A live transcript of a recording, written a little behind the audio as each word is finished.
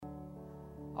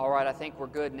All right, I think we're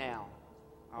good now.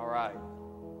 All right. It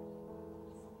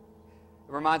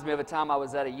reminds me of a time I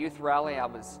was at a youth rally.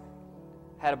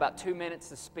 Had about 2 minutes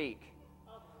to speak.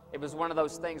 It was one of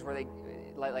those things where they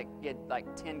get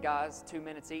 10 guys, 2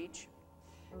 minutes each,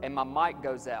 and my mic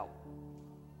goes out.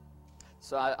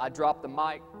 So I drop the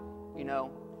mic, and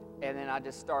then I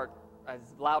just start as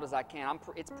loud as I can.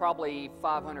 It's probably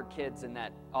 500 kids in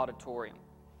that auditorium,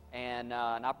 and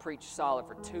I preached solid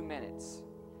for 2 minutes,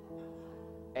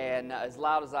 and as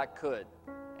loud as I could,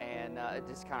 and it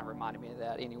just kind of reminded me of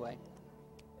that anyway.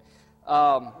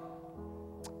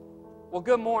 Well,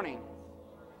 good morning.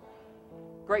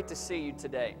 Great to see you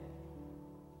today.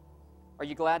 Are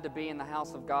you glad to be in the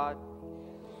house of God?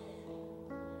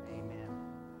 Amen.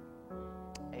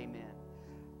 Amen.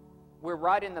 We're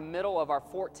right in the middle of our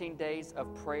 14 days of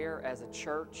prayer as a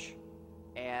church,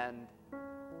 and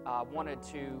I wanted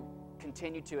to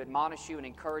continue to admonish you and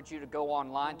encourage you to go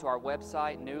online to our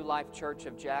website,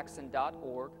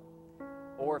 newlifechurchofjackson.org,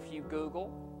 or if you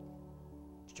Google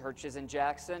churches in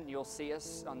Jackson, you'll see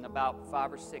us on about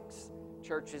 5 or 6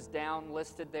 churches down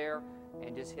listed there,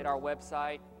 and just hit our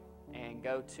website and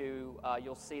go to,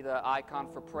 you'll see the icon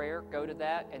for prayer. Go to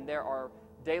that, and there are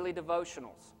daily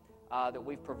devotionals that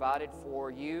we've provided for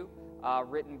you,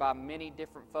 written by many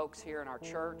different folks here in our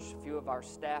church, a few of our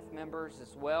staff members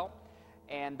as well.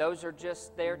 And those are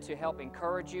just there to help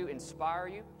encourage you, inspire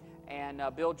you, and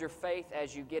build your faith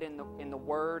as you get in the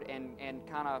Word and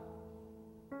kind of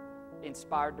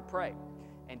inspired to pray.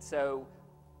 And so,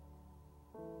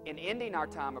 in ending our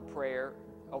time of prayer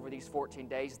over these 14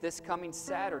 days, this coming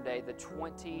Saturday, the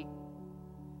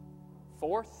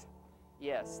 24th,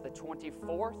 yes, the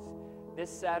 24th, this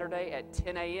Saturday at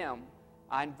 10 a.m.,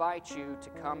 I invite you to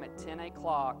come at 10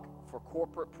 o'clock for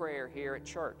corporate prayer here at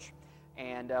church.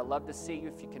 And I'd love to see you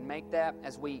if you can make that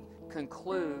as we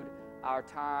conclude our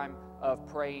time of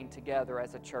praying together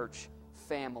as a church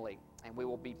family. And we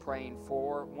will be praying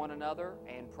for one another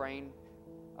and praying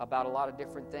about a lot of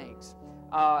different things.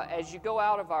 As you go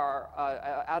out of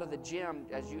the gym,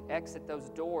 as you exit those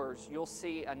doors, you'll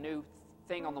see a new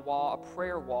thing on the wall, a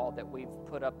prayer wall that we've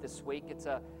put up this week.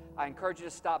 I encourage you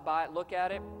to stop by it, look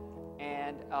at it,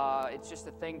 and it's just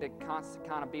a thing to constantly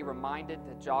kind of be reminded,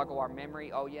 to joggle our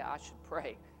memory. Oh yeah, I should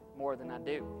pray more than I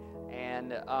do.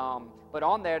 And but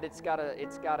on there, it's got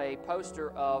a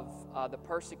poster of the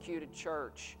persecuted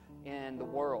church in the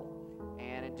world,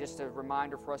 and it's just a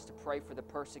reminder for us to pray for the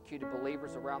persecuted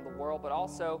believers around the world, but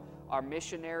also our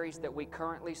missionaries that we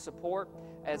currently support,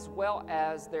 as well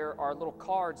as there are little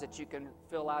cards that you can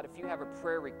fill out if you have a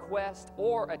prayer request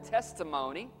or a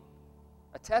testimony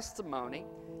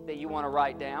that you want to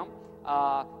write down,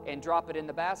 and drop it in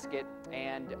the basket,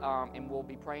 and we'll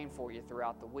be praying for you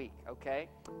throughout the week, okay?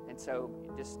 And so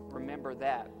just remember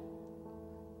that.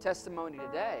 Testimony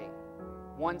today,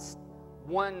 one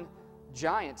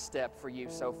giant step for you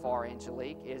so far,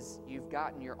 Angelique, is you've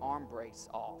gotten your arm brace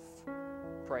off.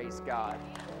 Praise God.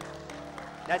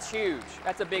 That's huge.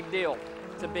 That's a big deal.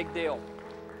 It's a big deal.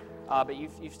 But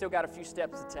you've still got a few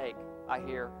steps to take, I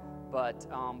hear. But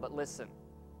listen,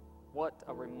 what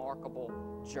a remarkable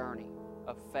journey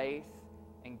of faith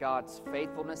and God's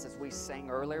faithfulness. As we sang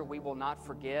earlier, we will not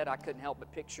forget. I couldn't help but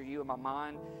picture you in my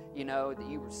mind, that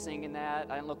you were singing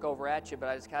that. I didn't look over at you, but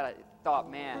I just kind of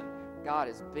thought, man, God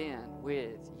has been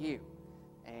with you,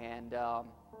 and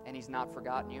He's not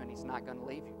forgotten you, and He's not going to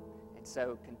leave you. And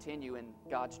so continue in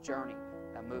God's journey,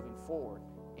 moving forward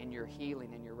in your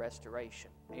healing and your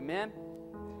restoration. Amen?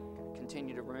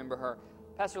 Continue to remember her.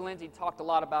 Pastor Lindsay talked a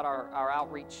lot about our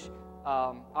outreach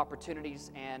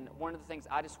opportunities, and one of the things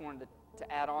I just wanted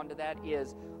to add on to that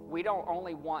is we don't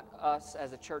only want us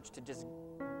as a church to just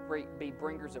be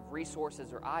bringers of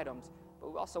resources or items,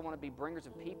 but we also want to be bringers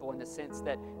of people, in the sense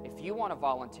that if you want to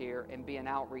volunteer and be an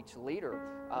outreach leader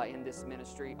in this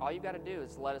ministry, all you got to do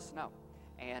is let us know.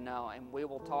 And we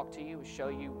will talk to you and show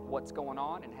you what's going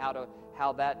on and how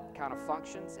that kind of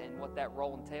functions and what that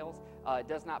role entails. It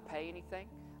does not pay anything,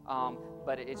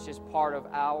 but it's just part of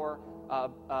our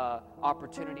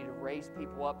opportunity to raise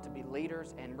people up to be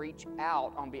leaders and reach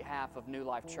out on behalf of New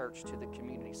Life Church to the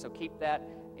community. So keep that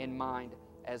in mind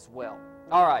as well.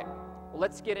 All right. Well,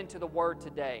 let's get into the Word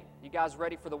today. You guys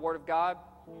ready for the Word of God?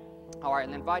 All right,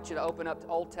 and I invite you to open up to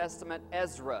Old Testament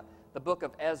Ezra, the book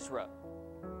of Ezra.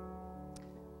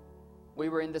 We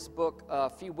were in this book a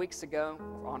few weeks ago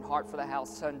on Heart for the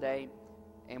House Sunday,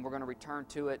 and we're going to return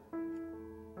to it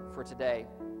for today.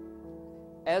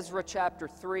 Ezra chapter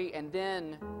 3, and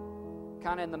then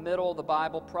kind of in the middle of the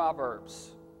Bible,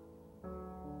 Proverbs.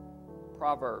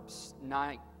 Proverbs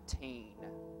 19.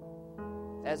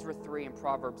 Ezra 3 and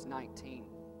Proverbs 19.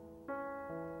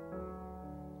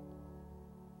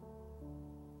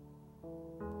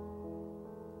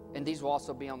 And these will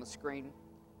also be on the screen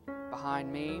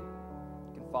behind me.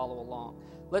 You can follow along.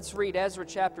 Let's read Ezra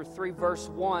chapter 3, verse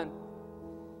 1.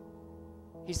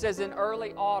 He says, in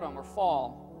early autumn or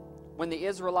fall, when the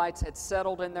Israelites had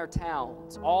settled in their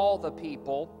towns, all the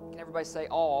people, can everybody say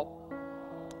all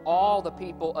the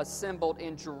people assembled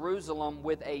in Jerusalem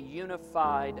with a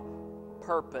unified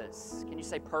purpose. Can you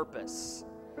say purpose?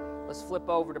 Let's flip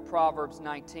over to Proverbs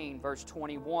 19, verse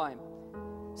 21.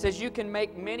 It says, you can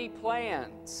make many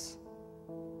plans,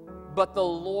 but the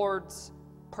Lord's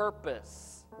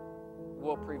purpose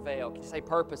will prevail. Can you say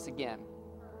purpose again?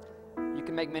 You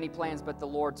can make many plans, but the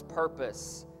Lord's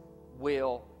purpose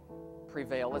will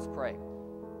prevail. Let's pray.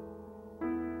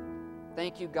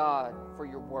 Thank you, God, for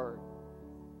your word.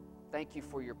 Thank you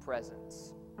for your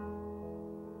presence.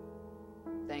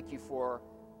 Thank you for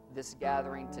this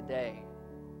gathering today.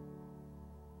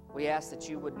 We ask that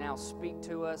you would now speak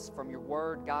to us from your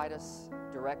word, guide us,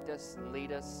 direct us, and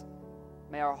lead us.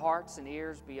 May our hearts and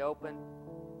ears be open.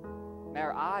 May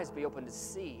our eyes be open to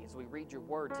see as we read your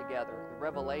word together, the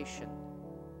revelation,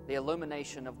 the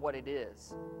illumination of what it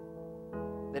is,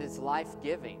 that it's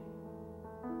life-giving,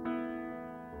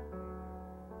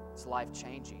 it's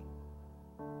life-changing,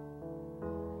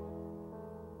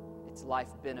 it's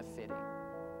life-benefiting.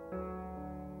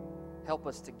 Help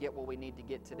us to get what we need to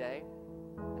get today,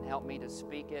 and help me to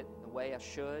speak it the way I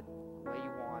should, the way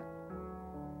you want.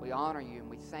 We honor you and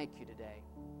we thank you today.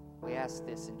 We ask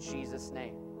this in Jesus'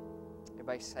 name.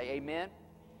 Everybody say amen.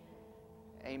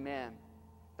 Amen.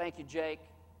 Thank you, Jake.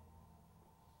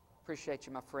 Appreciate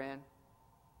you, my friend.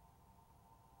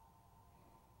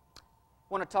 I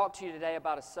want to talk to you today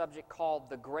about a subject called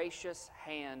the gracious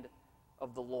hand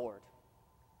of the Lord.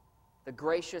 The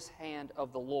gracious hand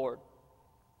of the Lord.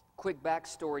 Quick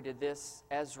backstory to this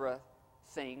Ezra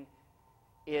thing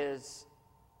is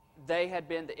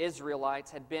the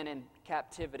Israelites had been in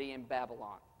captivity in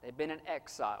Babylon. They'd been in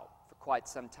exile for quite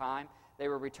some time. They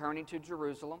were returning to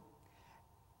Jerusalem.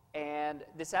 And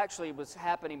this actually was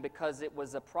happening because it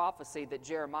was a prophecy that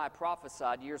Jeremiah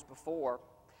prophesied years before,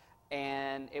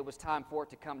 and it was time for it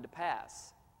to come to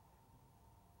pass.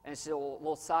 And it's a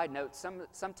little side note.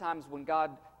 Sometimes when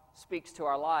God speaks to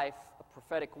our life, a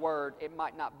prophetic word, it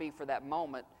might not be for that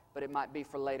moment, but it might be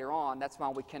for later on. That's why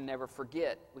we can never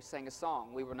forget. We sang a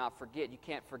song, we will not forget. You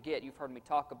can't forget. You've heard me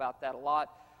talk about that a lot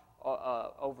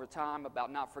over time,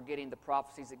 about not forgetting the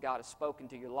prophecies that God has spoken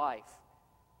to your life.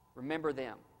 Remember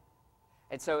them.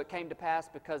 And so it came to pass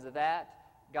because of that.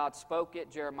 God spoke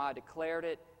it, Jeremiah declared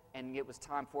it, and it was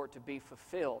time for it to be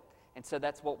fulfilled. And so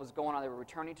that's what was going on. They were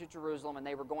returning to Jerusalem, and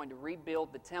they were going to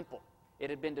rebuild the temple.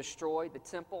 It had been destroyed, the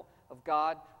temple of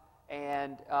God.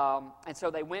 And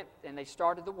so they went and they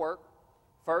started the work,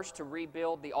 first to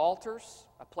rebuild the altars,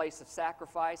 a place of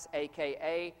sacrifice,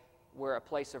 a.k.a. where a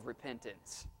place of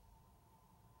repentance.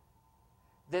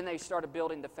 Then they started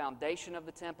building the foundation of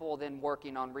the temple, then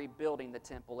working on rebuilding the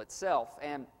temple itself.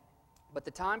 But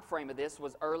the time frame of this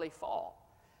was early fall,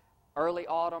 early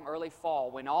autumn, early fall,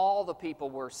 when all the people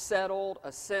were settled,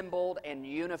 assembled, and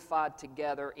unified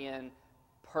together in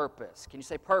purpose. Can you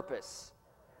say purpose?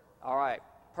 All right,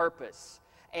 purpose.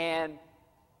 And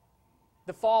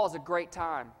the fall is a great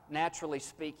time, naturally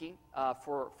speaking,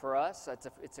 for us.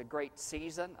 It's a great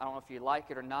season. I don't know if you like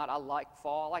it or not. I like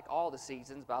fall. I like all the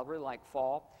seasons, but I really like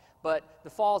fall. But the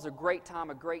fall is a great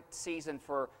time, a great season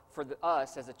for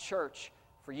us as a church,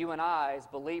 for you and I as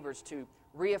believers to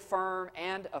reaffirm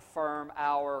and affirm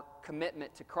our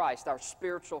commitment to Christ, our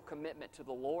spiritual commitment to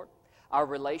the Lord, our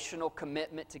relational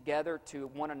commitment together to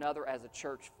one another as a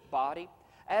church body,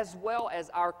 as well as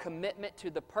our commitment to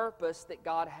the purpose that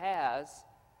God has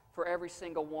for every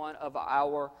single one of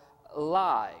our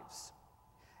lives.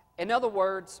 In other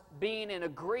words, being in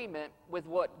agreement with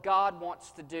what God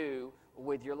wants to do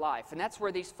with your life. And that's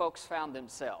where these folks found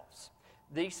themselves.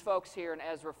 These folks here in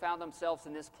Ezra found themselves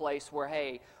in this place where,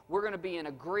 hey, we're going to be in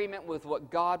agreement with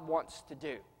what God wants to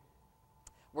do.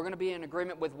 We're going to be in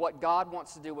agreement with what God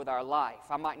wants to do with our life.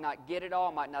 I might not get it all.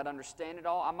 I might not understand it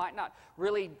all. I might not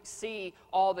really see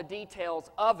all the details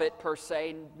of it per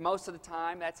se. Most of the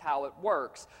time, that's how it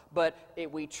works. But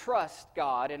we trust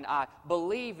God, and I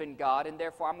believe in God, and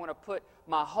therefore I'm going to put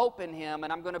my hope in Him,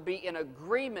 and I'm going to be in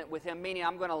agreement with Him, meaning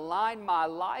I'm going to line my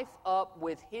life up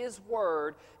with His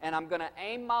Word, and I'm going to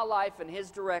aim my life in His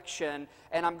direction,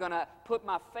 and I'm going to put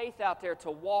my faith out there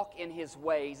to walk in His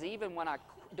ways, even when I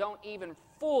don't even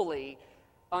fully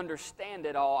understand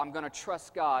it all. I'm going to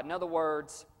trust God. In other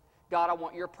words, God, I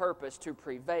want your purpose to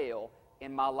prevail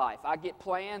in my life. I get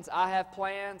plans, I have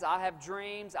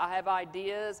dreams, I have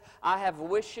ideas, I have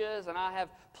wishes, and I have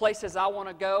places I want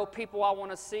to go, people I want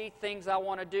to see, things I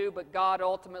want to do, but God,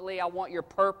 ultimately, I want your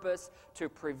purpose to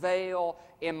prevail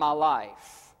in my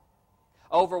life.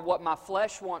 Over what my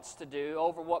flesh wants to do,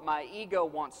 over what my ego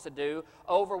wants to do,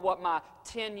 over what my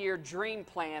 10-year dream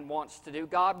plan wants to do.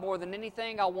 God, more than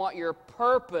anything, I want your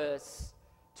purpose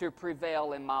to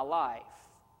prevail in my life.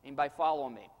 Anybody follow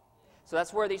me? So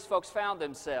that's where these folks found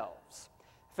themselves.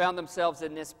 Found themselves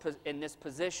in this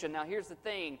position. Now here's the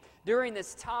thing. During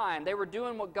this time, they were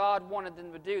doing what God wanted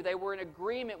them to do. They were in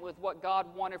agreement with what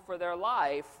God wanted for their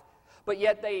life, but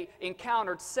yet they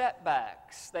encountered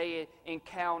setbacks. They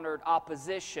encountered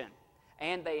opposition,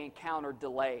 and they encountered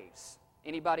delays.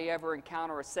 Anybody ever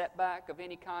encounter a setback of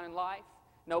any kind in life?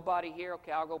 Nobody here?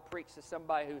 Okay, I'll go preach to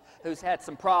somebody who's had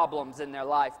some problems in their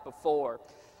life before.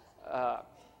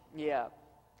 Yeah.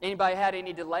 Anybody had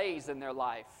any delays in their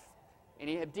life?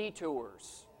 Any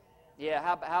detours? Yeah,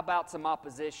 how about some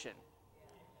opposition?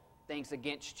 Things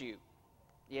against you.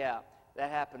 Yeah, that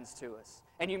happens to us.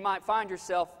 And you might find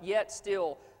yourself yet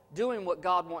still doing what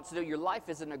God wants to do. Your life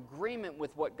is in agreement with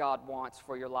what God wants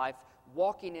for your life,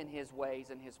 walking in His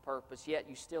ways and His purpose, yet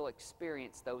you still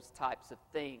experience those types of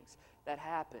things. That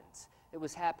happens. It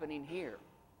was happening here.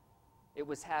 It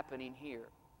was happening here.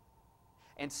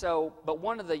 And so, but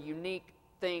one of the unique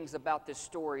things about this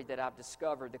story that I've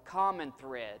discovered, the common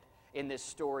thread in this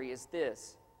story is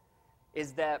this,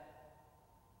 is that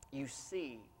you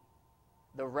see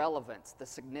the relevance, the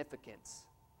significance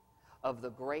of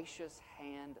the gracious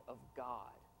hand of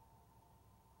God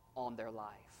on their life.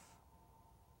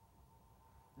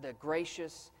 The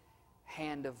gracious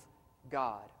hand of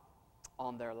God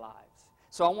on their lives.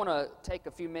 So I want to take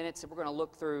a few minutes and we're going to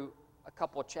look through a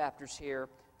couple of chapters here.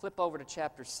 Flip over to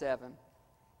chapter 7.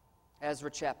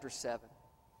 Ezra chapter 7.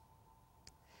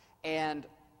 And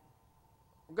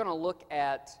we're going to look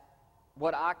at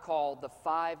what I call the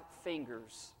 5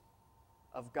 fingers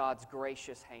of God's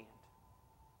gracious hand.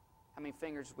 How many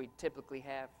fingers we typically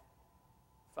have?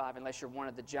 5, unless you're one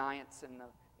of the giants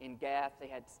in Gath. They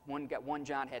had one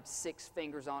giant had 6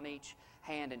 fingers on each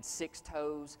hand and 6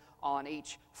 toes on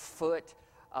each foot.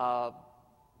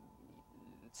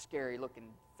 Scary looking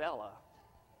fella.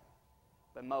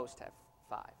 But most have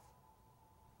 5.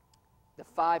 The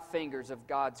 5 fingers of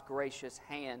God's gracious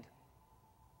hand.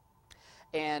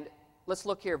 And let's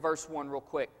look here, verse 1 real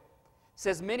quick. It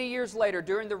says, many years later,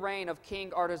 during the reign of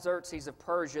King Artaxerxes of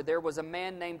Persia, there was a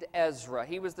man named Ezra.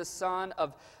 He was the son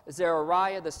of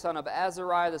Zechariah, the son of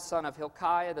Azariah, the son of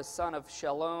Hilkiah, the son of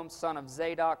Shalom, son of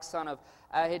Zadok, son of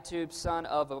Ahitub, son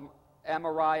of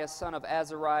Amariah, son of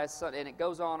Azariah, son, and it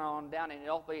goes on down, and it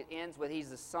ultimately ends with he's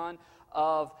the son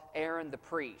of Aaron the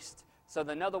priest. So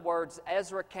in other words,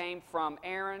 Ezra came from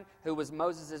Aaron, who was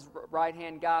Moses'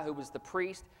 right-hand guy, who was the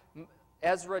priest.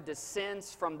 Ezra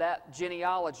descends from that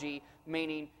genealogy,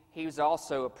 meaning he was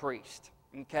also a priest.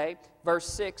 Okay? Verse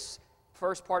 6,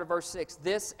 first part of verse 6.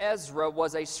 This Ezra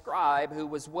was a scribe who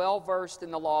was well versed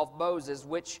in the law of Moses,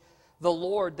 which the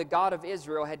Lord, the God of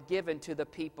Israel, had given to the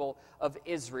people of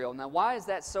Israel. Now, why is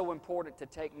that so important to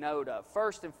take note of?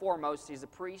 First and foremost, he's a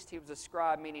priest. He was a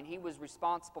scribe, meaning he was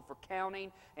responsible for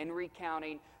counting and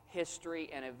recounting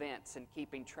history and events and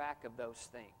keeping track of those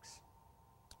things.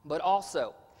 But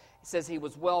also, it says he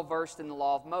was well versed in the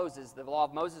law of Moses. The law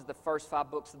of Moses is the first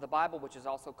 5 books of the Bible, which is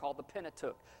also called the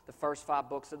Pentateuch, the first 5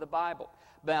 books of the Bible.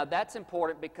 Now, that's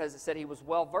important because it said he was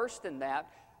well versed in that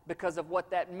because of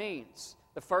what that means.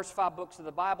 The first 5 books of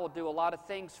the Bible do a lot of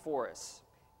things for us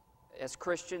as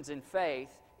Christians in faith,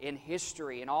 in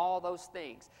history, and all those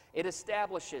things. It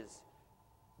establishes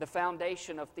the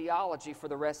foundation of theology for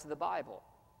the rest of the Bible,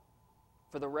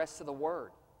 for the rest of the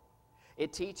Word.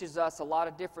 It teaches us a lot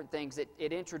of different things.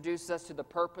 It introduces us to the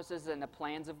purposes and the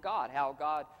plans of God, how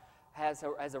God has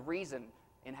a reason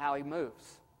in how He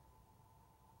moves.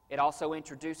 It also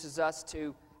introduces us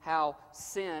to how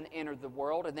sin entered the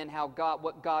world, and then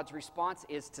what God's response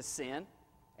is to sin,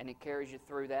 and it carries you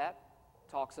through that,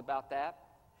 talks about that.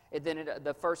 And then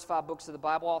the first 5 books of the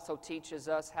Bible also teaches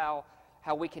us how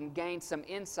we can gain some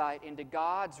insight into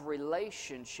God's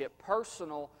relationship,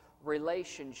 personal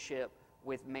relationship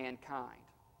with mankind.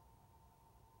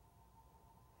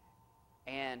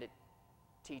 And it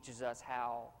teaches us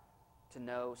how to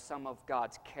know some of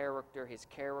God's character, His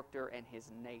character, and His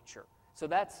nature. So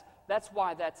that's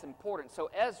why that's important. So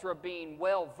Ezra, being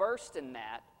well versed in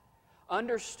that,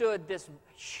 understood this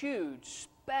huge,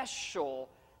 special,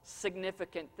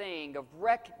 significant thing of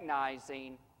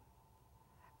recognizing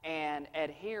and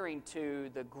adhering to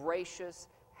the gracious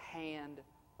hand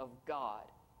of God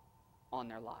on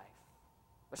their life.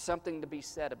 There's something to be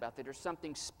said about that. There's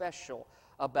something special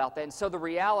about that. And so the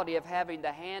reality of having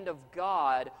the hand of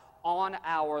God on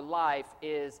our life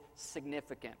is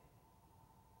significant.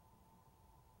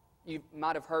 You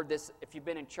might have heard this if you've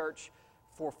been in church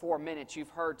for 4 minutes. You've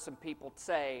heard some people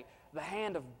say, the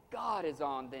hand of God is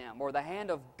on them, or the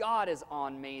hand of God is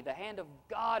on me. The hand of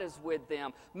God is with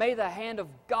them. May the hand of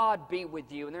God be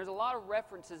with you. And there's a lot of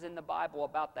references in the Bible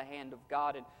about the hand of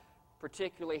God, and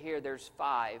particularly here there's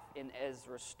 5 in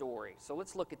Ezra's story. So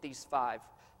let's look at these 5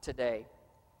 today.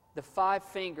 The 5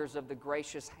 fingers of the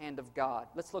gracious hand of God.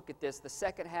 Let's look at this, the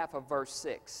second half of verse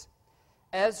 6.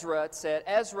 Ezra, it said,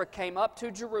 Ezra came up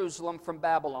to Jerusalem from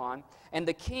Babylon, and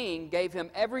the king gave him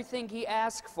everything he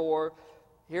asked for.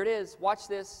 Here it is. Watch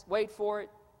this. Wait for it.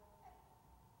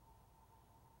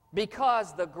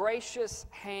 Because the gracious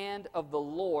hand of the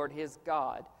Lord his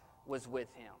God was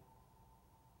with him.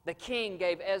 The king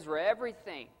gave Ezra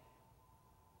everything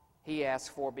he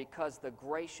asked for because the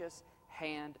gracious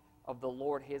hand of the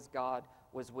Lord his God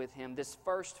was with him. This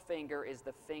first finger is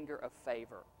the finger of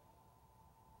favor.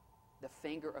 The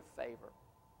finger of favor.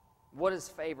 What does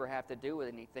favor have to do with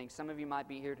anything? Some of you might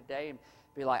be here today and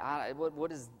be like,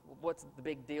 what's the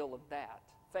big deal of that?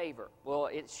 Favor. Well,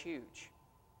 it's huge.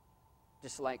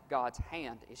 Just like God's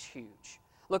hand is huge.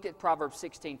 Look at Proverbs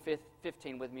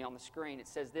 16:15 with me on the screen. It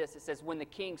says this. It says, when the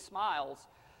king smiles,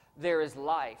 there is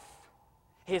life.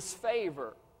 His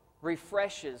favor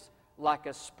refreshes like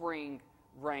a spring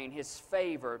rain. His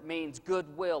favor means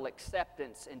goodwill,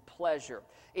 acceptance, and pleasure.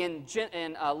 In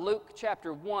Luke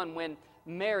chapter 1, when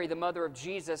Mary, the mother of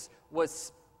Jesus,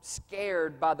 was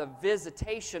scared by the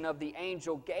visitation of the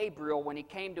angel Gabriel when he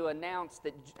came to announce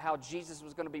that how Jesus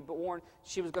was going to be born,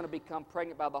 she was going to become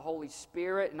pregnant by the Holy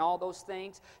Spirit and all those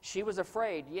things, she was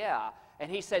afraid, yeah. And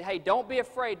he said, hey, don't be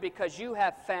afraid because you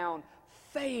have found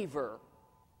favor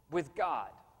with God.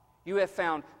 You have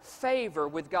found favor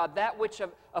with God, that which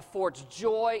affords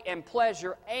joy and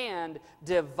pleasure and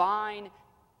divine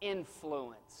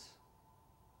influence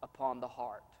upon the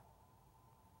heart.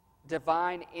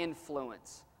 Divine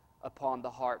influence upon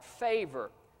the heart. Favor,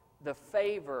 the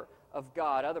favor of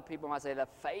God. Other people might say the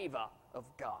favor of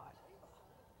God.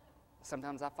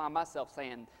 Sometimes I find myself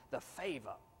saying the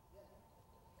favor.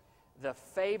 The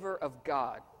favor of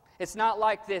God. It's not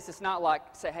like this. It's not like,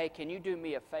 say, hey, can you do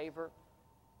me a favor?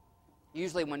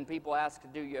 Usually when people ask to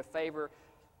do you a favor,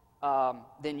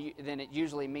 then it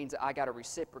usually means that I got to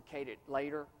reciprocate it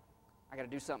later. I got to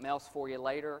do something else for you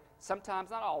later. Sometimes,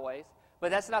 not always,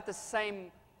 but that's not the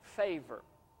same favor.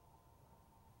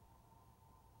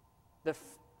 The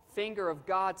finger of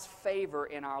God's favor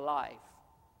in our life.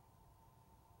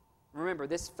 Remember,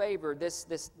 this favor,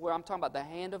 this where I'm talking about the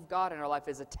hand of God in our life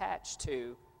is attached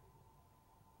to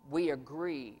we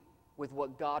agree with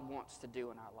what God wants to do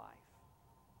in our life.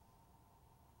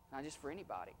 Not just for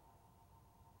anybody.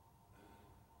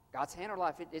 God's hand in our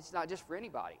life, it's not just for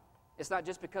anybody. It's not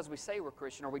just because we say we're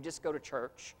Christian or we just go to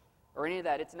church or any of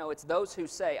that. It's those who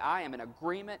say, I am in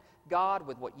agreement, God,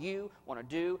 with what you want to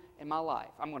do in my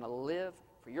life. I'm going to live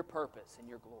for your purpose and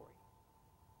your glory.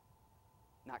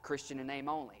 Not Christian in name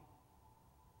only.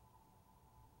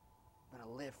 I'm going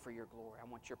to live for your glory. I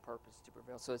want your purpose to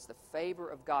prevail. So it's the favor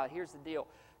of God. Here's the deal.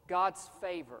 God's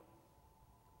favor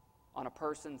on a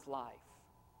person's life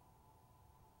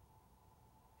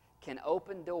can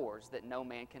open doors that no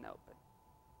man can open.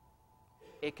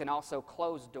 It can also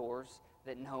close doors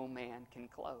that no man can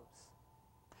close.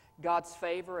 God's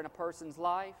favor in a person's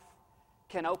life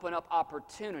can open up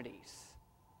opportunities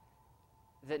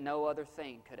that no other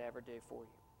thing could ever do for you.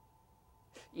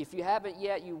 If you haven't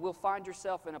yet, you will find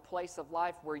yourself in a place of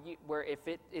life where if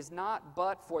it is not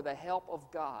but for the help of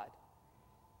God,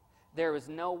 there is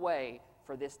no way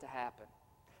for this to happen.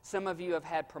 Some of you have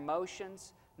had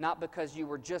promotions, not because you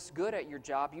were just good at your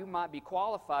job. You might be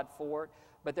qualified for it,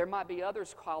 but there might be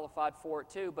others qualified for it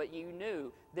too. But you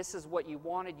knew this is what you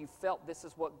wanted. You felt this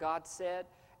is what God said,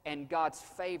 and God's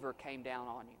favor came down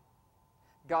on you.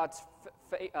 God's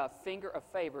finger of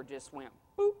favor just went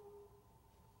boop.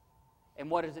 And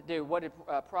what does it do? What did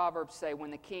Proverbs say? When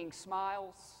the king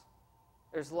smiles,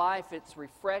 there's life. It's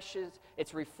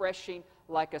refreshing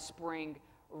like a spring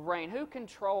rain. Who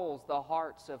controls the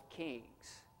hearts of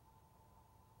kings?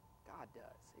 God does.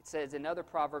 It says in other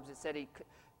Proverbs, it said he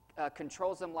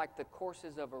controls them like the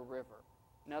courses of a river.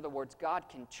 In other words, God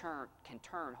can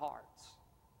turn hearts.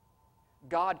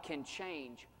 God can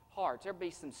change hearts. There'll be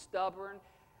some stubborn,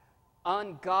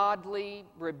 ungodly,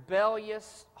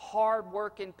 rebellious,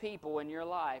 hard-working people in your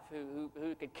life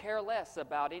who could care less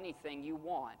about anything you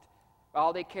want.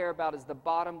 All they care about is the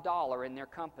bottom dollar in their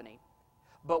company.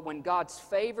 But when God's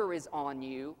favor is on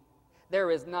you, there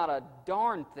is not a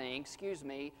darn thing,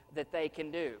 that they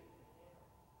can do.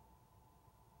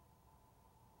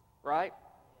 Right?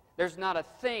 There's not a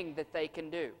thing that they can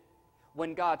do.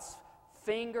 When God's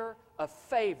finger of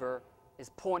favor is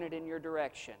pointed in your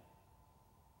direction,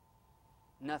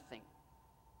 nothing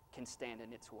can stand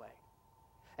in its way.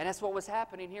 And that's what was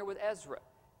happening here with Ezra.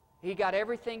 He got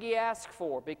everything he asked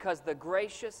for because the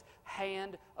gracious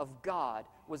hand of God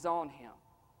was on him.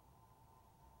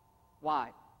 Why?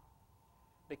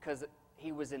 Because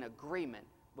he was in agreement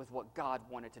with what God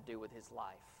wanted to do with his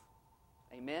life.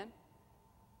 Amen?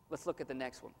 Let's look at the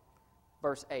next one.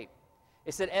 Verse 8.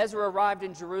 It said, Ezra arrived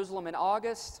in Jerusalem in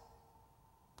August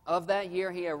of that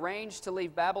year. He arranged to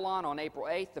leave Babylon on April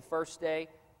 8th, the first day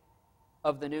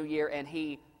of the new year, and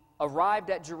he arrived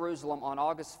at Jerusalem on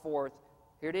August 4th.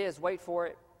 Here it is, wait for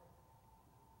it.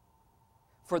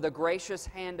 For the gracious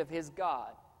hand of his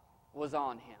God was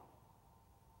on him.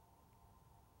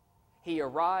 He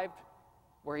arrived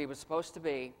where he was supposed to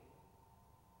be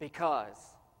because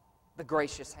the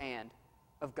gracious hand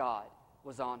of God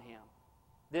was on him.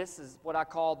 This is what I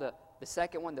call the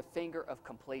second one, the finger of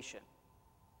completion.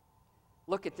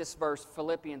 Look at this verse,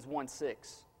 Philippians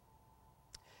 1:6.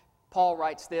 Paul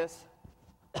writes this.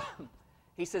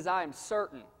 He says, I am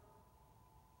certain.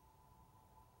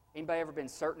 Anybody ever been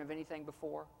certain of anything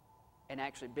before and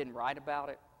actually been right about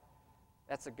it?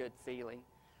 That's a good feeling.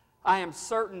 I am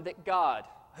certain that God,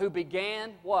 who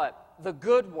began what? The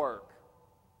good work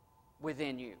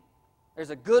within you. There's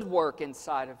a good work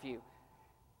inside of you.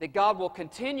 That God will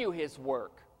continue His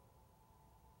work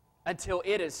until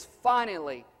it is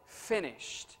finally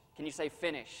finished. Can you say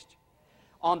finished?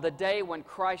 On the day when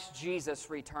Christ Jesus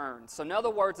returns. So in other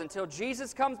words, until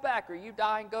Jesus comes back or you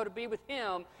die and go to be with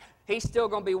Him, He's still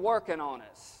going to be working on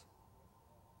us.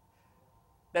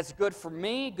 That's good for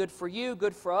me, good for you,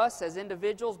 good for us as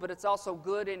individuals, but it's also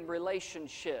good in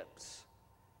relationships.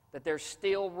 That there's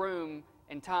still room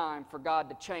and time for God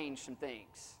to change some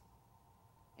things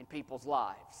in people's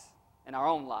lives, in our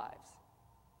own lives.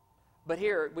 But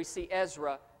here we see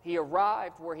Ezra, he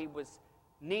arrived where he was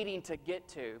needing to get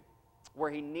to,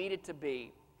 where he needed to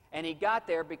be. And he got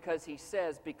there because he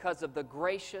says, because of the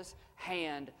gracious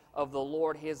hand of the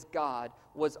Lord his God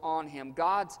was on him.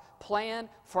 God's plan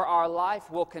for our life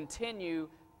will continue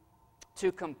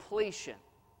to completion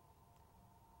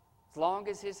as long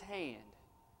as His hand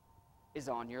is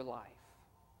on your life.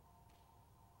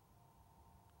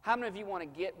 How many of you want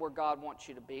to get where God wants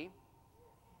you to be?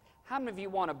 How many of you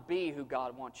want to be who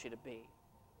God wants you to be?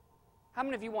 How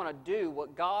many of you want to do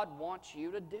what God wants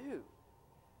you to do?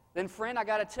 Then, friend, I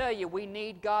got to tell you, we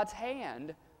need God's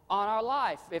hand on our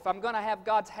life. If I'm going to have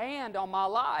God's hand on my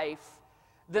life,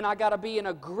 then I got to be in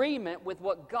agreement with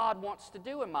what God wants to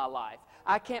do in my life.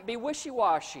 I can't be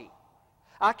wishy-washy.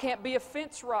 I can't be a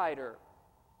fence rider.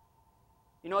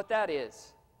 You know what that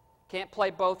is? Can't play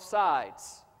both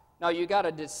sides. No, you got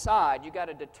to decide, you got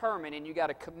to determine, and you got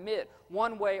to commit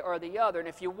one way or the other. And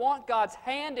if you want God's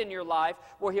hand in your life,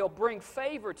 where He'll bring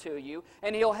favor to you,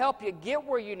 and He'll help you get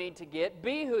where you need to get,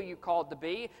 be who you're called to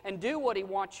be, and do what He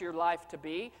wants your life to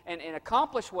be, and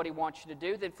accomplish what He wants you to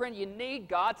do, then friend, you need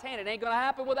God's hand. It ain't going to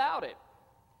happen without it.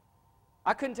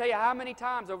 I couldn't tell you how many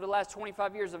times over the last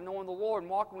 25 years of knowing the Lord and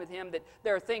walking with Him that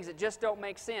there are things that just don't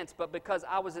make sense, but because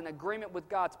I was in agreement with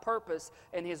God's purpose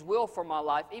and His will for my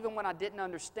life, even when I didn't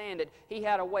understand it, He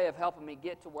had a way of helping me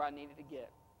get to where I needed to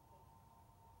get.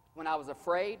 When I was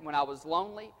afraid, when I was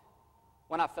lonely,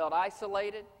 when I felt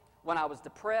isolated, when I was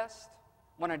depressed,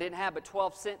 when I didn't have but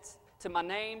 12 cents to my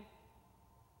name,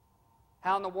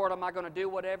 how in the world am I going to do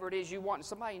whatever it is you want?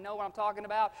 Somebody know what I'm talking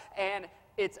about? And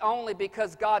it's only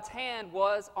because God's hand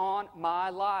was on my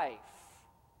life.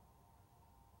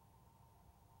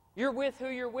 You're with who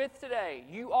you're with today.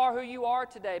 You are who you are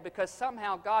today because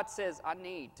somehow God says, I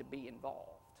need to be involved.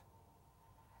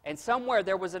 And somewhere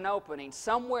there was an opening.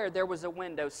 Somewhere there was a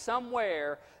window.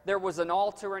 Somewhere there was an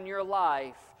altar in your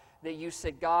life that you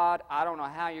said, God, I don't know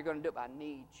how you're going to do it, but I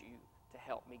need you to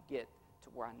help me get to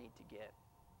where I need to get.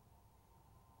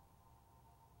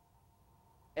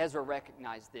 Ezra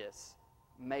recognized this.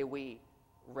 May we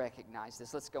recognize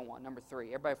this. Let's go on. Number 3.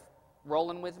 Everybody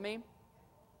rolling with me?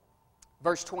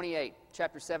 Verse 28,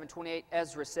 chapter 7, 28,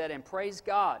 Ezra said, and praise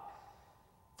God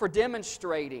for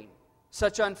demonstrating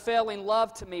such unfailing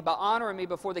love to me by honoring me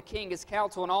before the king, his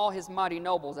council, and all his mighty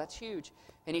nobles. That's huge.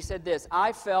 And he said this,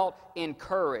 I felt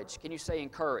encouraged. Can you say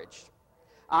encouraged?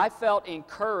 I felt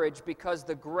encouraged because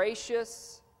the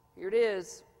gracious, here it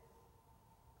is,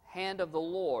 hand of the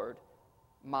Lord,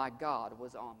 my God,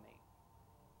 was on me.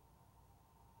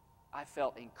 I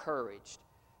felt encouraged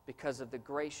because of the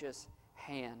gracious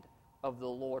hand of the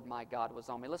Lord my God was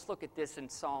on me. Let's look at this in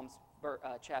Psalms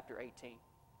chapter 18.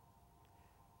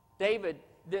 David,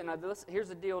 here's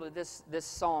the deal to this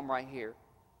psalm right here.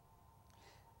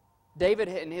 David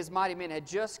and his mighty men had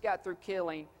just got through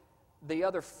killing the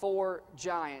other 4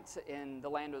 giants in the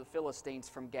land of the Philistines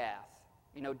from Gath.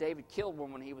 You know, David killed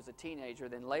one when he was a teenager.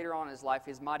 Then later on in his life,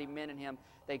 his mighty men and him,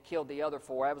 they killed the other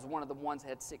 4. That was one of the ones that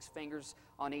had 6 fingers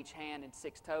on each hand and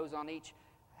 6 toes on each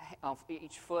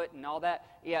foot and all that.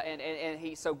 Yeah,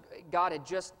 and so God had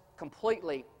just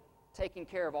completely taken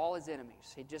care of all his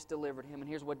enemies. He just delivered him. And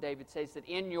here's what David says, that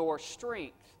in your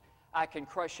strength I can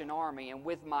crush an army, and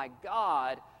with my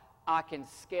God I can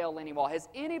scale any wall. Has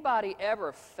anybody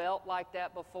ever felt like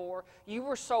that before? You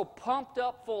were so pumped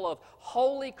up full of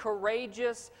holy,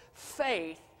 courageous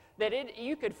faith that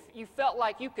you felt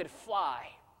like you could fly.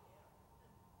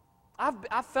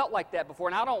 I've felt like that before,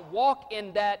 and I don't walk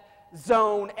in that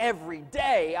zone every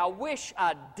day. I wish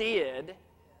I did,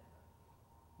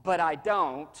 but I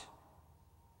don't.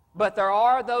 But there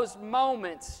are those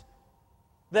moments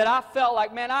that I felt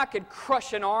like, man, I could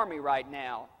crush an army right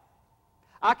now.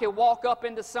 I could walk up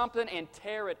into something and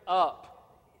tear it up.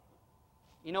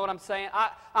 You know what I'm saying?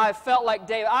 I felt like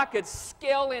David. I could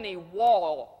scale any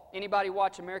wall. Anybody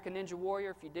watch American Ninja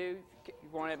Warrior? If you do, you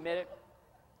want to admit it.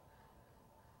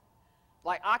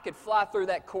 Like I could fly through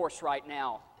that course right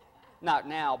now. Not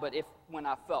now, but when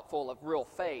I felt full of real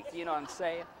faith. You know what I'm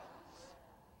saying?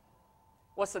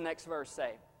 What's the next verse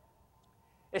say?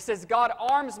 It says, God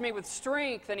arms me with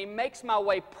strength and He makes my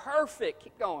way perfect.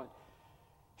 Keep going.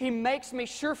 He makes me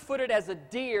sure-footed as a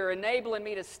deer, enabling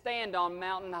me to stand on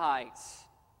mountain heights.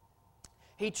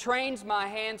 He trains my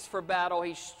hands for battle.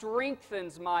 He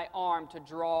strengthens my arm to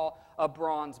draw a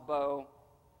bronze bow.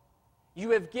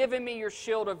 You have given me your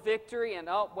shield of victory, and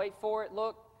wait for it,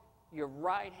 look, your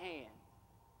right hand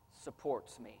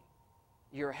supports me.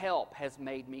 Your help has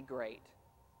made me great.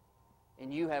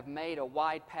 And you have made a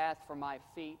wide path for my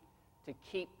feet to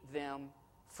keep them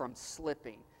from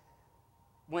slipping.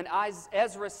 When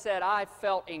Ezra said, I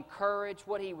felt encouraged,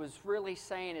 what he was really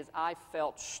saying is, I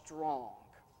felt strong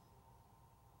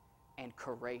and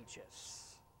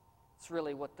courageous. It's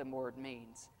really what the word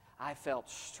means. I felt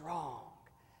strong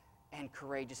and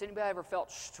courageous. Anybody ever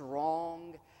felt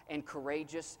strong and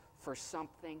courageous for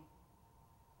something?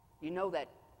 You know that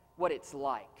what it's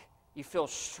like. You feel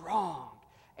strong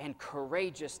and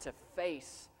courageous to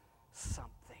face something.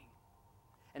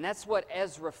 And that's what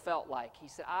Ezra felt like. He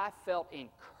said, I felt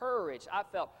encouraged. I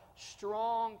felt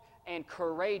strong and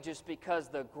courageous because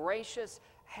the gracious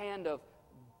hand of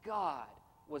God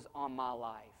was on my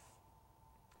life.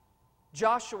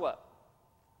 Joshua,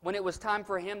 when it was time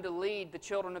for him to lead the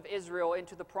children of Israel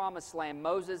into the promised land,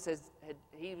 Moses,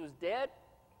 he was dead.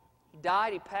 He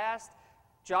died, he passed.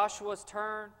 Joshua's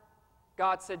turn.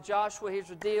 God said, Joshua, here's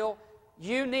the deal.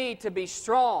 You need to be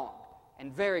strong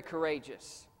and very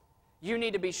courageous. You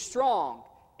need to be strong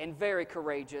and very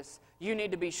courageous. You need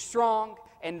to be strong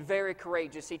and very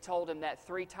courageous. He told him that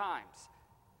 3 times.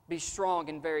 Be strong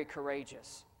and very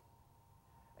courageous.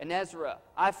 And Ezra,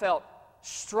 I felt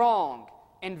strong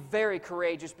and very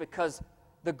courageous because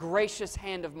the gracious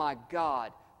hand of my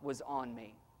God was on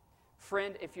me.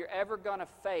 Friend, if you're ever going to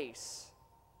face,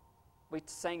 we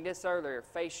sang this earlier,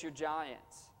 face your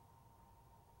giants.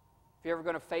 If you're ever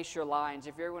going to face your lions,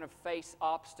 if you're ever going to face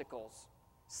obstacles,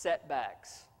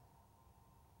 setbacks,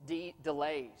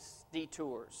 delays,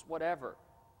 detours, whatever,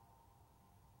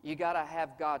 you got to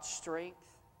have God's strength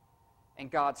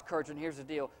and God's courage. And here's the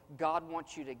deal. God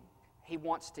wants He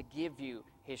wants to give you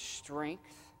His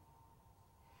strength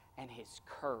and His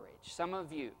courage. Some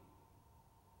of you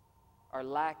are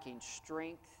lacking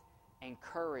strength and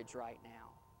courage right now.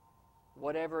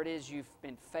 Whatever it is you've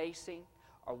been facing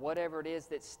or whatever it is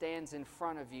that stands in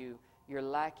front of you, you're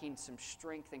lacking some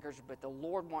strength and courage. But the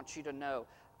Lord wants you to know,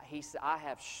 He said, I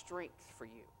have strength for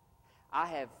you. I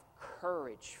have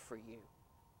courage for you.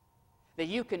 That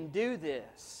you can do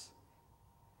this.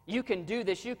 You can do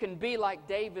this. You can be like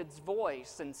David's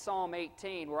voice in Psalm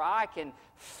 18, where I can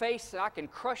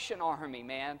crush an army,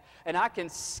 man, and I can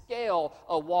scale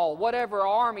a wall. Whatever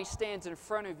army stands in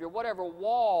front of you, whatever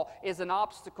wall is an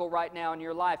obstacle right now in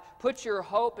your life, put your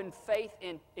hope and faith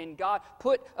in God.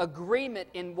 Put agreement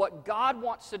in what God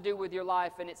wants to do with your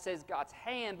life, and it says God's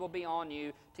hand will be on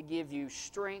you to give you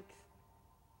strength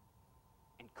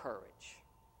and courage.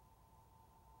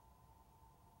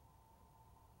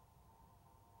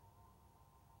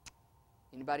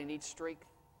 Anybody need strength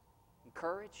and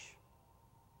courage?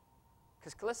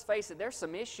 Because let's face it, there's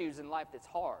some issues in life that's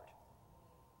hard.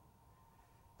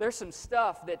 There's some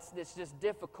stuff that's just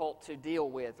difficult to deal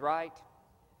with, right?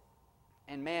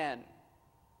 And man,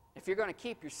 if you're going to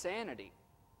keep your sanity,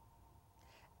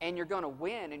 and you're going to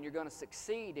win, and you're going to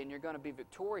succeed, and you're going to be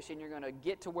victorious, and you're going to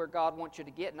get to where God wants you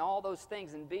to get, and all those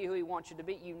things, and be who He wants you to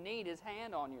be, you need His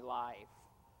hand on your life.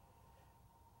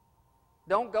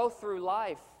 Don't go through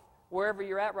life, wherever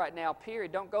you're at right now,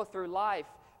 period. Don't go through life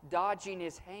dodging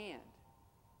His hand,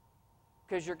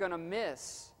 because you're going to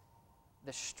miss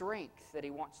the strength that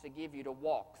He wants to give you to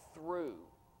walk through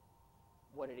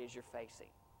what it is you're facing.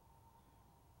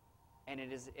 And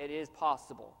it is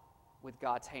possible with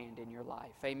God's hand in your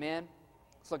life. Amen?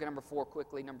 Let's look at number 4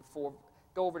 quickly. Number 4,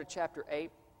 go over to chapter 8.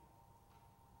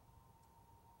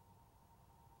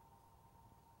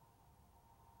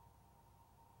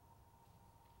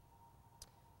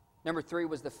 Number 3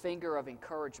 was the finger of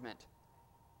encouragement.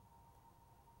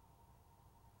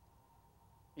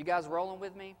 You guys rolling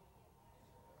with me?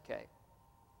 Okay.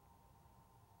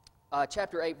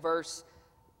 Chapter 8, verse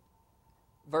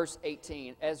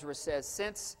 18. Ezra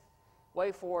says,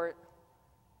 wait for it.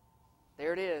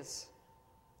 There it is.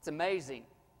 It's amazing.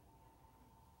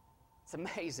 It's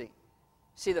amazing.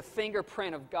 See the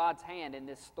fingerprint of God's hand in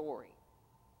this story.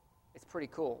 It's pretty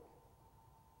cool.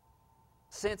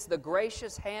 Since the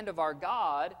gracious hand of our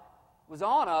God was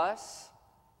on us,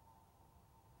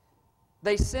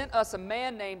 they sent us a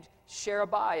man named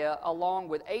Sherebiah along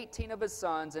with 18 of his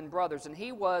sons and brothers, and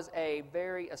he was a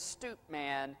very astute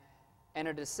man and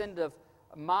a descendant of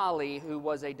Mali, who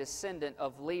was a descendant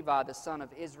of Levi, the son of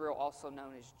Israel, also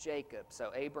known as Jacob.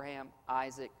 So Abraham,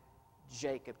 Isaac,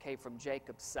 Jacob came from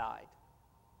Jacob's side.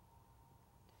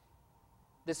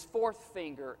 This fourth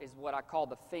finger is what I call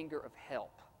the finger of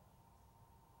help,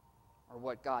 or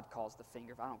what God calls the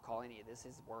finger. I don't call any of this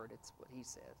His word, it's what He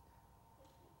says.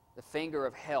 The finger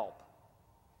of help.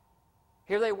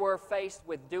 Here they were faced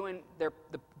with doing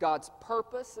God's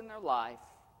purpose in their life,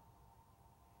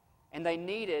 and they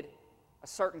needed a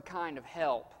certain kind of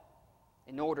help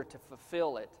in order to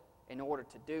fulfill it, in order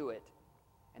to do it.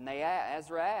 And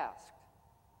Ezra asked,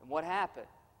 and what happened?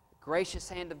 The gracious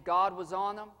hand of God was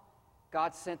on them.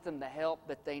 God sent them the help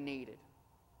that they needed.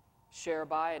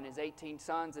 Sherebiah and his 18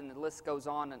 sons, and the list goes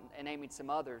on, and naming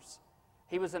some others.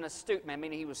 He was an astute man,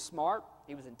 meaning he was smart,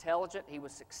 he was intelligent, he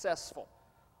was successful.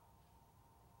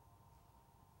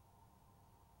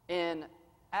 In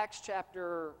Acts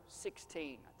chapter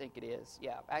 16, I think it is.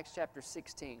 Yeah, Acts chapter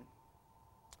 16.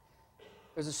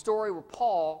 There's a story where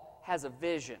Paul has a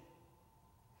vision.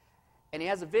 And he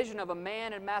has a vision of a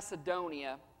man in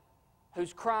Macedonia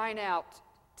who's crying out,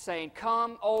 saying,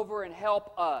 "Come over and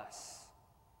help us."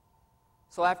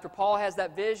 So after Paul has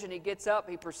that vision, he gets up,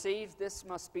 he perceives this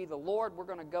must be the Lord. We're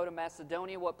going to go to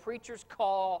Macedonia, what preachers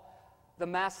call the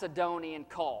Macedonian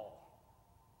call.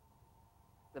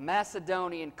 The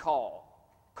Macedonian call.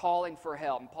 Calling for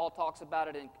help. And Paul talks about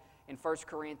it in 1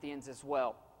 Corinthians as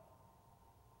well.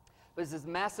 But it's this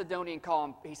Macedonian call,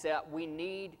 and he said, we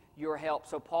need your help.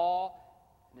 So Paul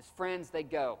and his friends, they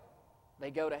go.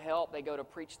 They go to help. They go to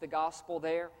preach the gospel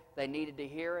there. They needed to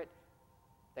hear it.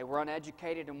 They were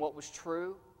uneducated in what was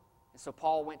true. And so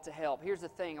Paul went to help. Here's the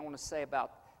thing I want to say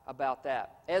about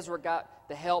that. Ezra got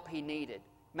the help he needed.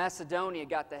 Macedonia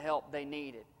got the help they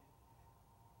needed.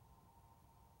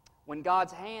 When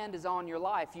God's hand is on your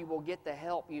life, you will get the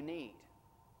help you need.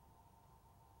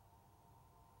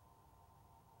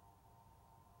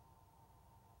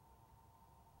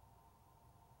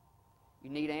 You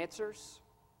need answers?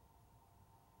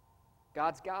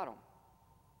 God's got them.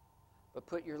 But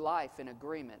put your life in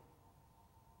agreement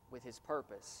with His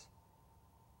purpose,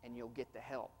 and you'll get the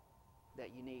help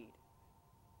that you need.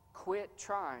 Quit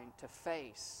trying to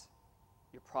face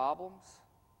your problems,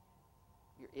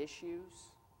 your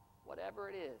issues, whatever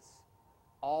it is,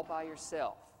 all by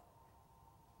yourself.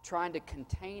 Trying to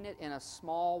contain it in a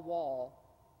small wall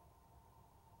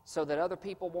so that other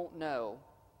people won't know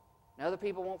and other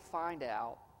people won't find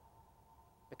out.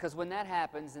 Because when that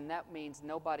happens, then that means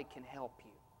nobody can help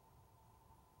you.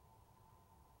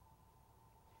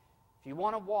 If you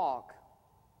want to walk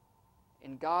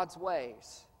in God's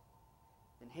ways,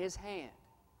 then His hand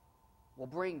will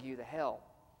bring you the help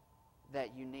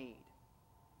that you need.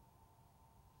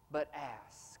 But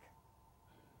ask.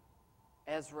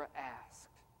 Ezra asked.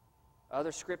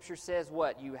 Other scripture says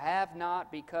what? You have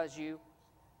not because you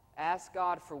ask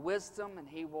God for wisdom, and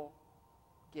He will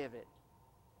give it.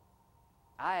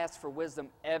 I ask for wisdom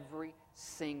every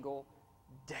single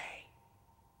day.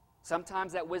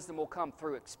 Sometimes that wisdom will come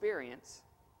through experience.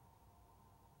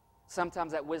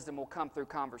 Sometimes that wisdom will come through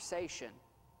conversation.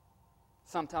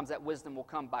 Sometimes that wisdom will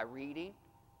come by reading.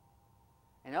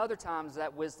 And other times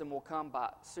that wisdom will come by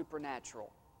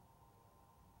supernatural.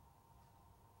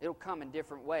 It'll come in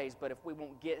different ways, but if we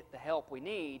won't get the help we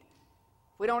need,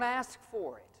 if We don't ask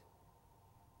for it.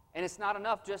 And it's not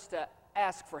enough just to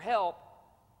ask for help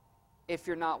if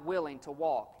you're not willing to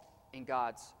walk in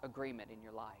God's agreement in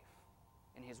your life,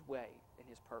 in His way, in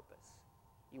His purpose.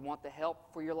 You want the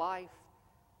help for your life?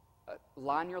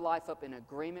 Line your life up in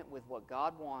agreement with what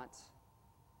God wants.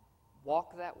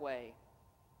 Walk that way,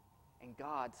 and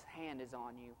God's hand is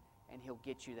on you, and He'll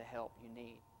get you the help you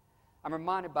need. I'm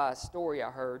reminded by a story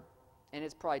I heard, and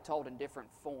it's probably told in different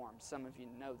forms. Some of you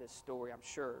know this story, I'm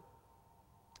sure.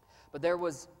 But there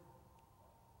was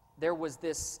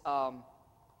this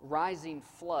rising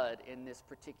flood in this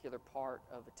particular part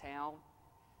of the town,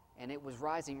 and it was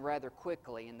rising rather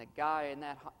quickly. And the guy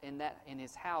in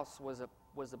his house was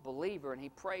a believer, and he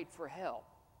prayed for help.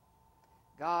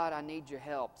 God, I need your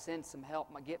help. Send some help.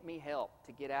 Get me help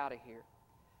to get out of here.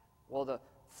 Well, the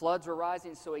floods were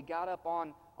rising, so he got up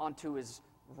onto his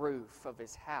roof of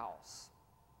his house.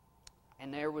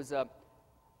 And there was a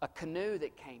canoe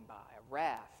that came by, a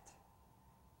raft.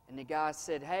 And the guy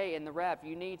said, hey, in the raft,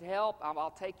 you need help? I'll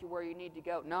take you where you need to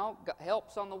go. No,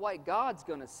 help's on the way. God's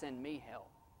going to send me help.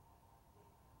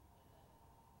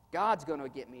 God's going to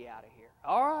get me out of here.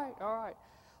 All right.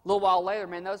 A little while later,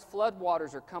 man, those flood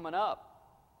waters are coming up.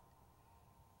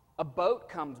 A boat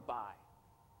comes by.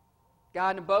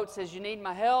 Guy in the boat says, you need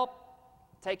my help?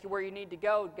 Take you where you need to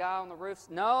go. Guy on the roof says,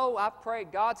 no, I've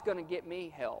prayed. God's going to get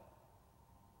me help.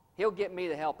 He'll get me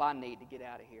the help I need to get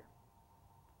out of here.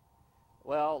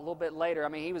 Well, a little bit later,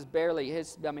 he was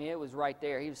it was right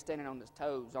there. He was standing on his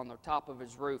toes on the top of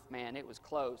his roof, man. It was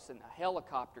close. And a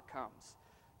helicopter comes,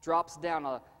 drops down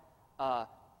a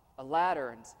ladder,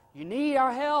 and you need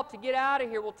our help to get out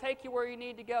of here. We'll take you where you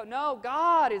need to go. No,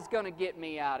 God is going to get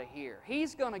me out of here.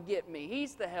 He's going to get me.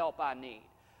 He's the help I need.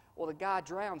 Well, the guy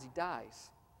drowns. He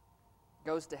dies.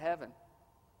 Goes to heaven.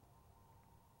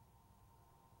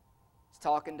 He's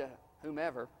talking to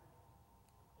whomever.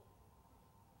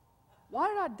 Why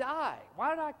did I die? Why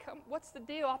did I come? What's the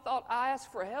deal? I thought I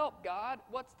asked for help, God.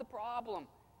 What's the problem?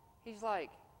 He's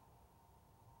like,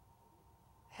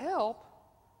 help?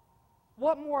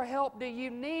 What more help do you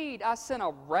need? I sent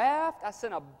a raft, I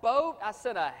sent a boat, I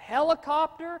sent a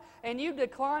helicopter, and you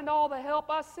declined all the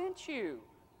help I sent you.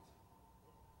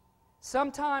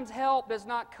 Sometimes help does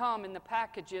not come in the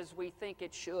packages we think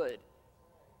it should.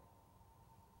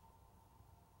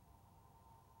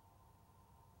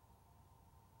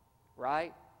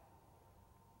 Right?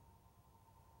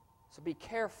 So be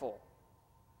careful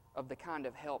of the kind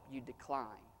of help you decline,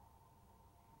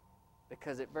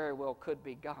 because it very well could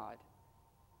be God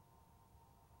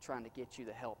trying to get you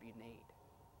the help you need.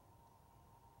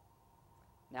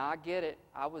 Now, I get it.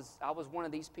 I was one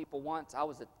of these people once. I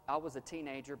was a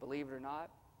teenager, believe it or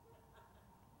not.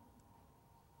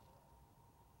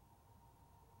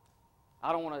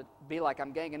 I don't want to be like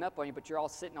I'm ganging up on you, but you're all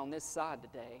sitting on this side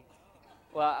today.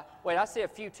 Well, wait, I see a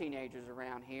few teenagers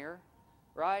around here,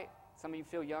 right? Some of you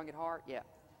feel young at heart? Yeah.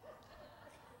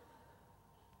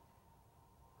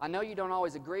 I know you don't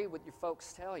always agree with what your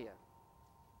folks tell you.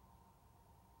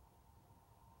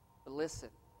 But listen,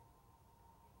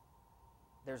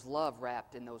 there's love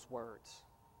wrapped in those words.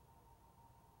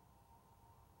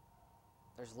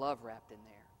 There's love wrapped in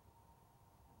there.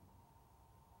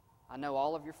 I know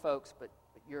all of your folks, but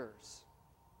yours.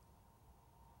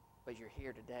 But you're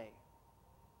here today.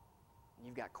 And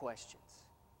you've got questions.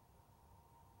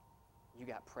 You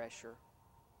got pressure.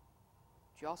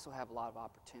 But you also have a lot of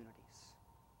opportunities.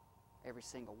 Every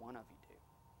single one of you do.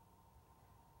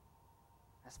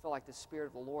 I just feel like the Spirit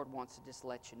of the Lord wants to just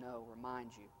let you know, remind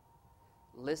you.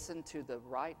 Listen to the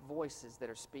right voices that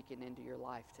are speaking into your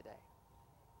life today.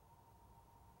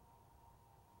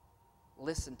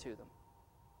 Listen to them.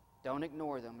 Don't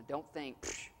ignore them. And don't think,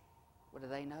 what do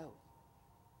they know?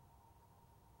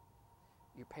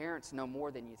 Your parents know more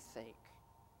than you think.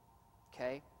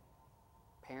 Okay?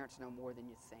 Parents know more than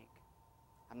you think.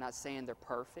 I'm not saying they're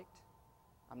perfect.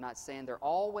 I'm not saying they're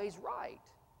always right.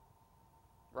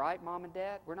 Right, Mom and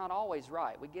Dad? We're not always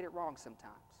right. We get it wrong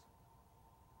sometimes.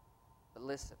 But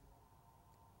listen,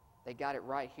 they got it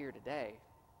right here today,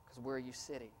 because where are you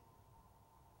sitting?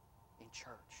 In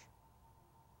church.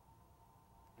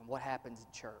 And what happens in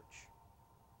church?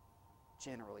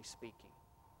 Generally speaking,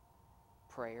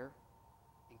 prayer,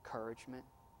 encouragement,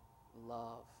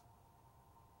 love,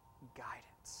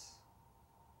 guidance.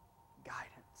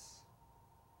 Guidance.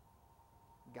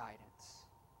 Guidance.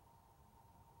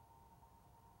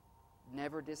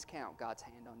 Never discount God's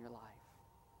hand on your life.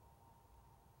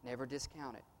 Never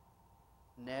discount it.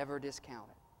 Never discount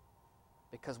it.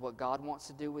 Because what God wants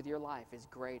to do with your life is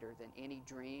greater than any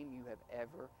dream you have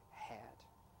ever had.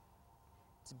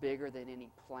 It's bigger than any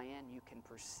plan you can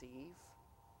perceive.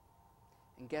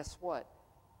 And guess what?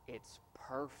 It's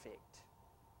perfect.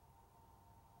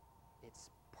 It's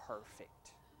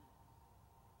perfect.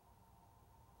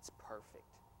 It's perfect.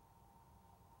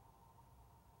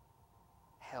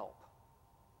 Help.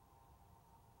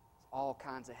 There's all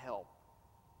kinds of help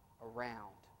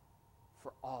around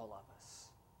for all of us.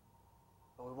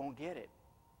 But we won't get it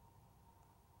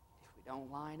if we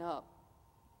don't line up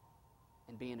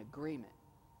and be in agreement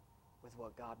with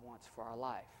what God wants for our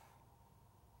life.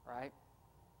 Right?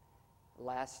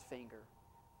 Last finger,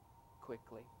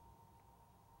 quickly.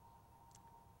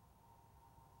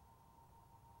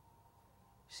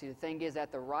 See, the thing is,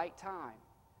 at the right time,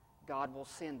 God will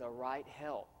send the right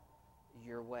help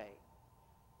your way.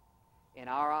 In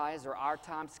our eyes or our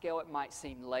time scale, it might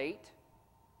seem late.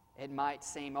 It might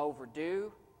seem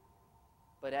overdue.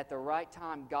 But at the right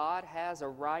time, God has a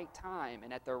right time.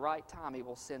 And at the right time, He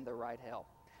will send the right help.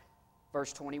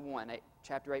 Verse 21,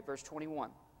 chapter 8, verse 21,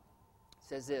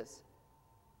 says this.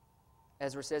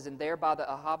 Ezra says, "And there by the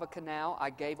Ahava Canal I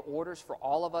gave orders for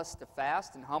all of us to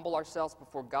fast and humble ourselves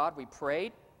before God. We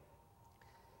prayed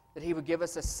that He would give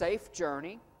us a safe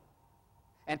journey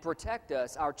and protect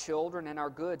us, our children, and our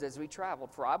goods as we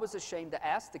traveled. For I was ashamed to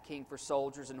ask the king for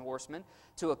soldiers and horsemen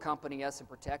to accompany us and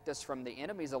protect us from the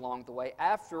enemies along the way.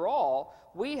 After all,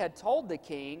 we had told the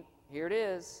king," here it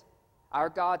is, "our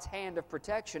God's hand of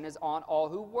protection is on all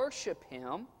who worship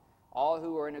Him, all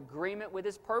who are in agreement with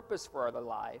His purpose for their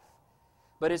life.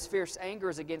 But His fierce anger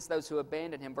is against those who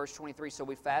abandon Him." Verse 23, "So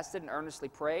we fasted and earnestly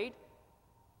prayed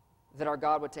that our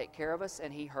God would take care of us,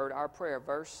 and He heard our prayer."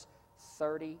 Verse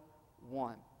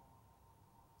 31.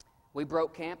 "We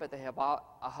broke camp at the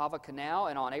Ahava Canal,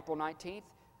 and on April 19th,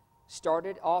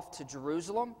 started off to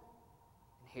Jerusalem."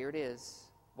 And here it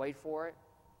is. Wait for it.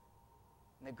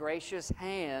 "And the gracious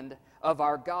hand of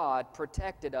our God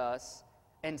protected us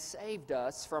and saved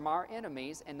us from our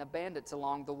enemies and the bandits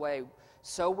along the way.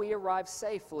 So we arrived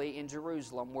safely in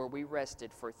Jerusalem, where we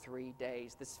rested for 3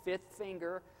 days." This fifth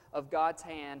finger of God's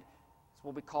hand is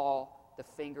what we call the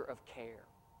finger of care.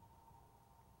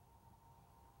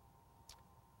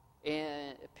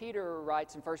 And Peter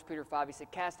writes in 1 Peter 5, he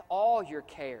said, "Cast all your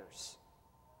cares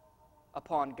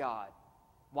upon God."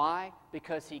 Why?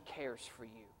 Because He cares for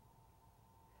you.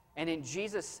 And in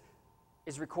Jesus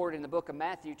is recorded in the book of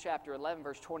Matthew, chapter 11,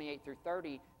 verse 28 through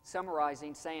 30,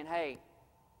 summarizing, saying, "Hey,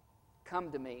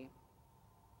 come to me,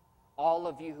 all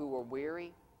of you who are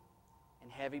weary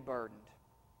and heavy burdened,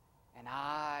 and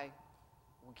I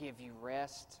will give you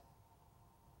rest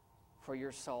for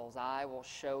your souls. I will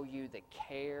show you the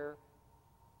care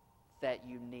that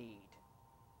you need."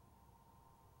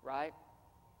 Right?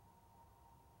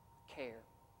 Care.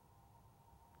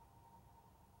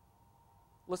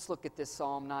 Let's look at this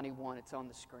Psalm 91. It's on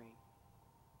the screen.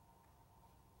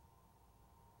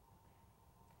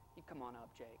 You come on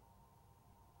up, Jake.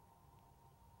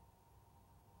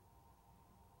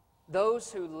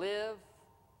 "Those who live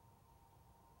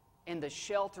in the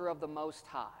shelter of the Most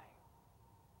High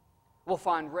will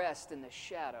find rest in the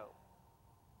shadow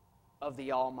of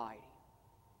the Almighty.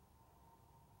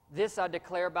 This I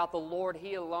declare about the Lord,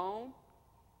 He alone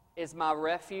is my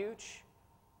refuge,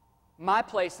 my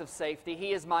place of safety.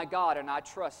 He is my God, and I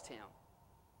trust Him.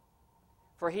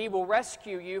 For He will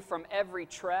rescue you from every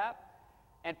trap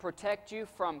and protect you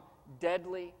from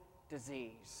deadly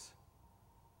disease.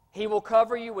 He will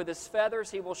cover you with His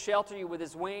feathers. He will shelter you with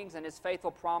His wings, and His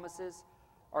faithful promises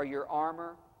are your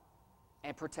armor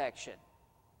and protection.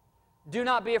 Do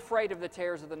not be afraid of the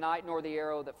terrors of the night, nor the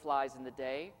arrow that flies in the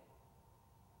day.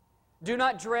 Do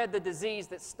not dread the disease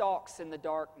that stalks in the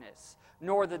darkness,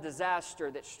 nor the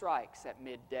disaster that strikes at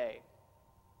midday.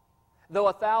 Though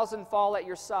 1,000 fall at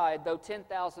your side, though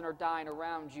 10,000 are dying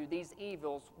around you, these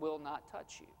evils will not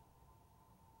touch you.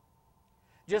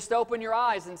 Just open your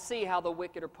eyes and see how the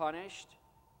wicked are punished.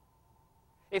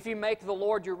 If you make the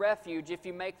Lord your refuge, if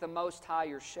you make the Most High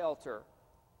your shelter,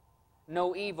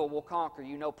 no evil will conquer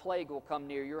you, no plague will come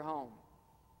near your home.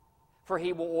 For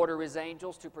He will order His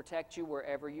angels to protect you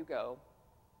wherever you go.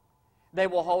 They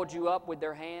will hold you up with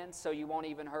their hands so you won't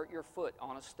even hurt your foot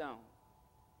on a stone.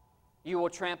 You will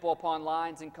trample upon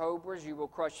lions and cobras. You will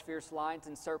crush fierce lions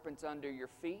and serpents under your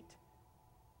feet.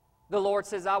 The Lord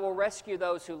says, I will rescue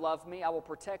those who love me. I will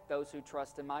protect those who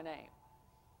trust in my name.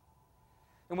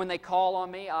 And when they call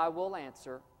on me, I will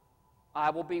answer. I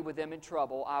will be with them in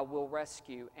trouble. I will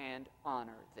rescue and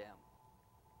honor them.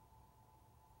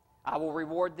 I will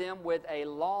reward them with a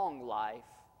long life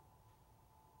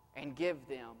and give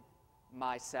them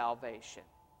my salvation.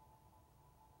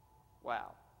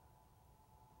 Wow.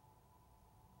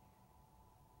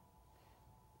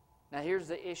 Now here's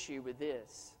the issue with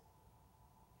this.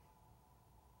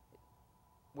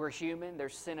 We're human.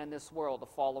 There's sin in this world. The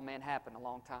fall of man happened a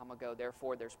long time ago.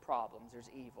 Therefore, there's problems. There's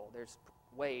evil. There's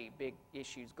way big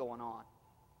issues going on.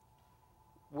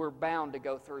 We're bound to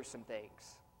go through some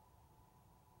things.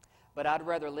 But I'd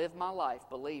rather live my life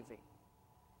believing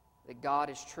that God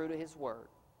is true to His Word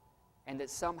and that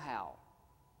somehow,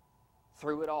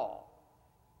 through it all,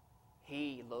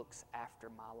 He looks after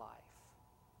my life.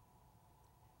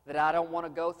 That I don't want to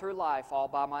go through life all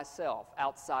by myself,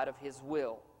 outside of His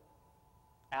will,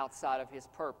 outside of His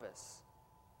purpose,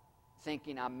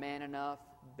 thinking I'm man enough,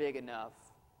 big enough,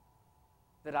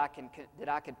 that I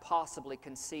can possibly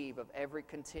conceive of every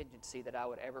contingency that I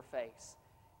would ever face,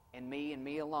 and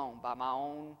me alone, by my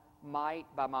own might,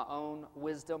 by my own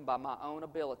wisdom, by my own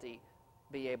ability,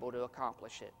 be able to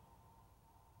accomplish it.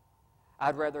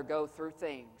 I'd rather go through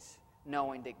things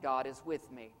knowing that God is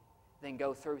with me than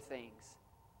go through things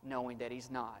knowing that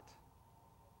He's not.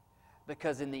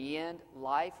 Because in the end,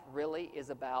 life really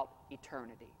is about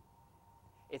eternity.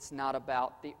 It's not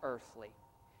about the earthly.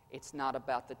 It's not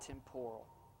about the temporal.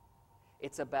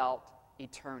 It's about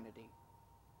eternity.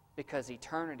 Because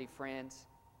eternity, friends,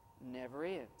 never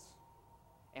ends.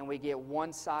 And we get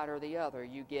one side or the other.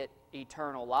 You get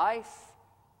eternal life,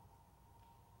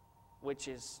 which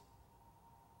is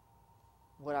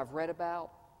what I've read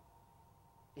about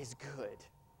is good.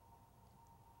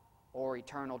 Or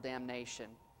eternal damnation,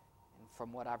 and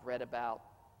from what I've read about,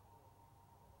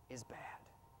 is bad.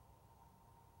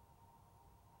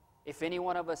 If any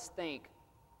one of us think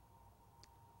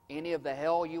any of the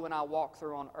hell you and I walk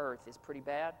through on earth is pretty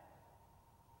bad,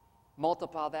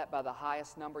 multiply that by the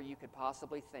highest number you could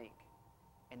possibly think,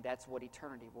 and that's what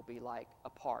eternity will be like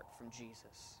apart from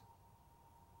Jesus.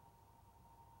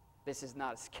 This is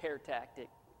not a scare tactic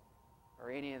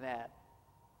or any of that.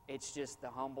 It's just the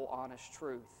humble, honest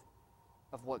truth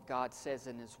of what God says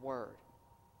in His Word.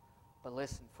 But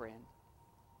listen, friend.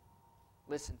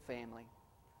 Listen, family.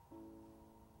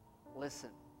 Listen.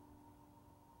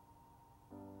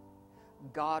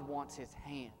 God wants His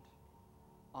hand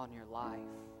on your life,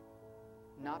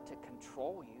 not to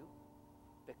control you,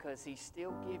 because He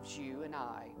still gives you and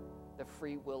I the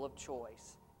free will of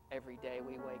choice every day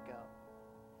we wake up.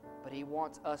 But He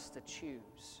wants us to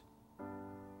choose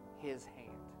His hand,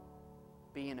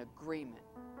 be in agreement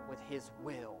with His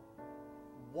will,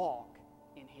 walk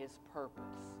in His purpose.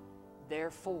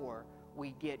 Therefore,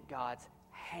 we get God's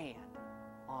hand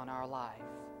on our life.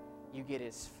 You get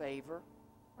His favor.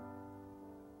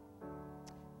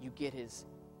 You get His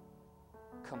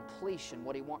completion,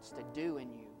 what He wants to do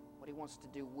in you, what He wants to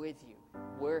do with you,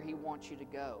 where He wants you to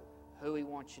go, who He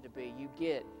wants you to be. You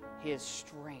get His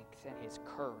strength and His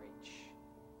courage.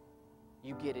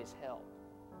 You get His help.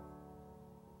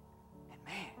 And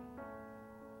man,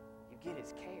 you get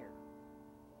His care.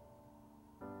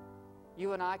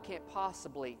 You and I can't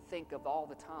possibly think of all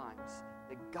the times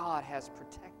that God has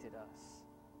protected us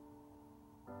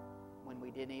when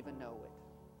we didn't even know it.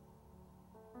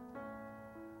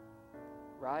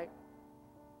 Right?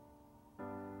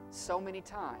 So many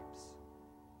times,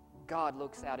 God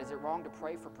looks out. Is it wrong to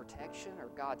pray for protection or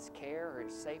God's care or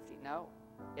His safety? No.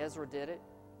 Ezra did it.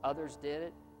 Others did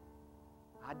it.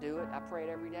 I do it. I pray it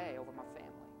every day over my family.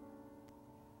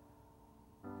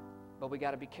 But we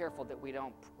got to be careful that we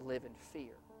don't live in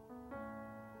fear.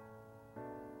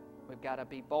 We've got to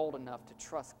be bold enough to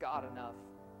trust God enough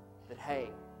that, hey,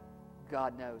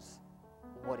 God knows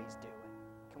what He's doing.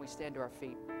 Can we stand to our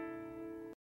feet?